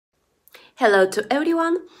Hello to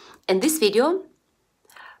everyone. In this video,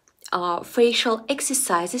 facial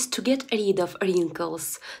exercises to get rid of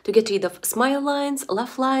wrinkles, to get rid of smile lines,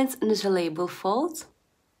 laugh lines, nasolabial folds,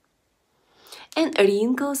 and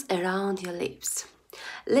wrinkles around your lips.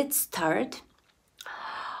 Let's start.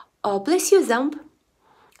 Place your thumb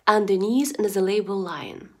underneath nasolabial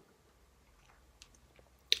line.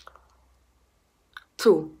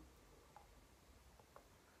 2.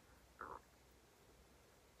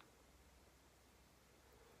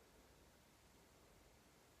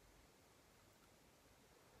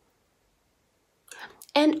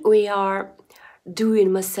 And we are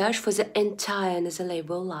doing massage for the entire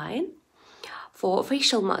nasolabial line for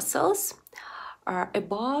facial muscles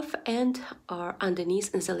above and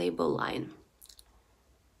underneath nasolabial line.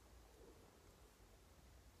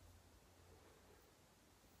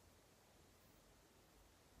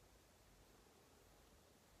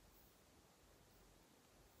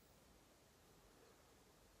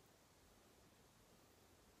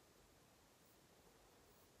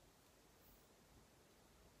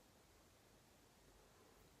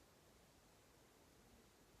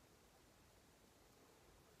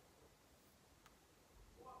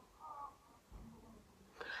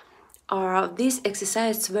 This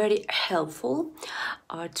exercise is very helpful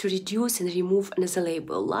to reduce and remove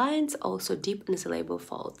nasolabial lines, also deep nasolabial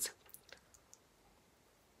folds.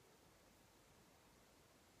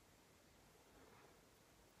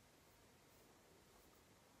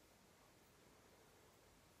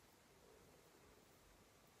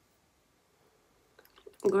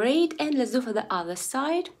 Great, and let's do for the other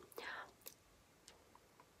side.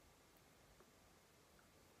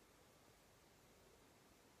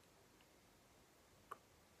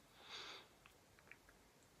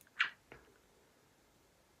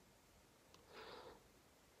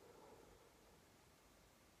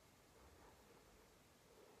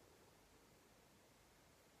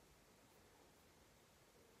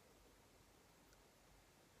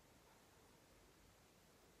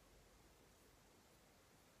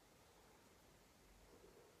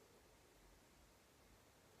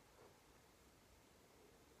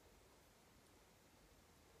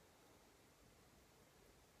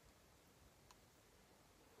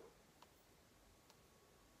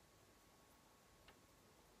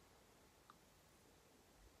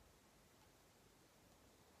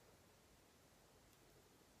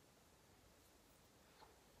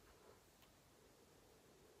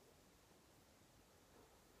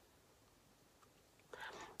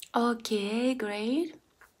 Okay, great.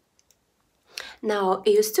 Now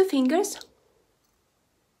use 2 fingers.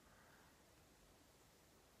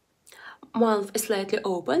 Mouth is slightly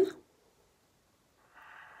open.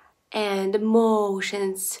 And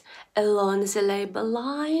motions along the nasolabial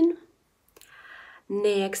line.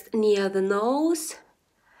 Next, near the nose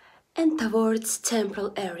and towards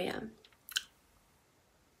temporal area.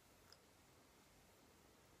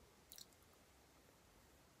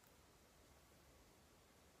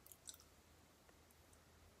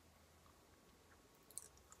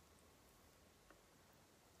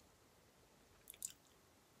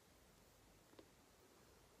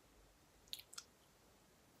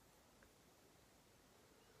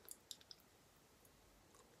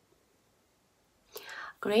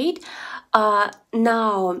 Great.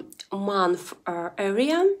 Now mouth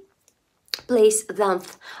area. Place thumb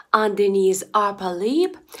underneath upper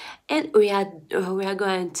lip, and we are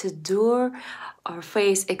going to do our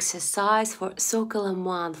face exercise for circular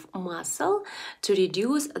mouth muscle to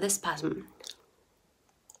reduce the spasm.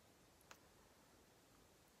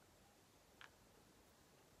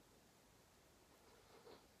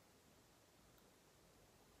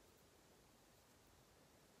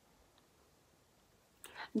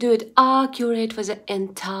 Do it accurate for the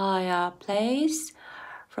entire place,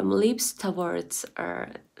 from lips towards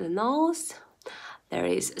the nose. There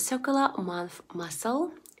is circular mouth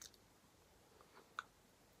muscle.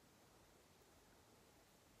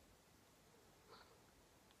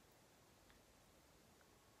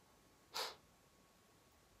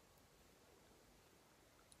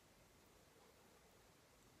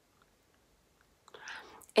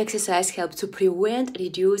 Exercise helps to prevent,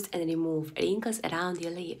 reduce, and remove wrinkles around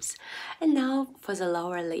your lips. And now for the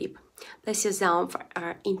lower lip. Place your thumb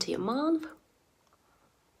into your mouth.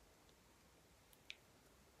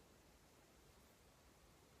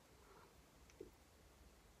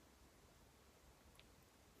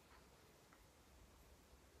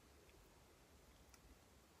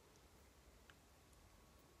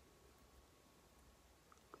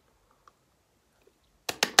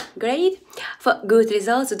 Great! For good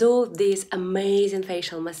results, do this amazing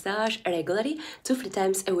facial massage regularly, 2-3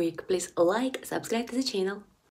 times a week. Please like, subscribe to the channel.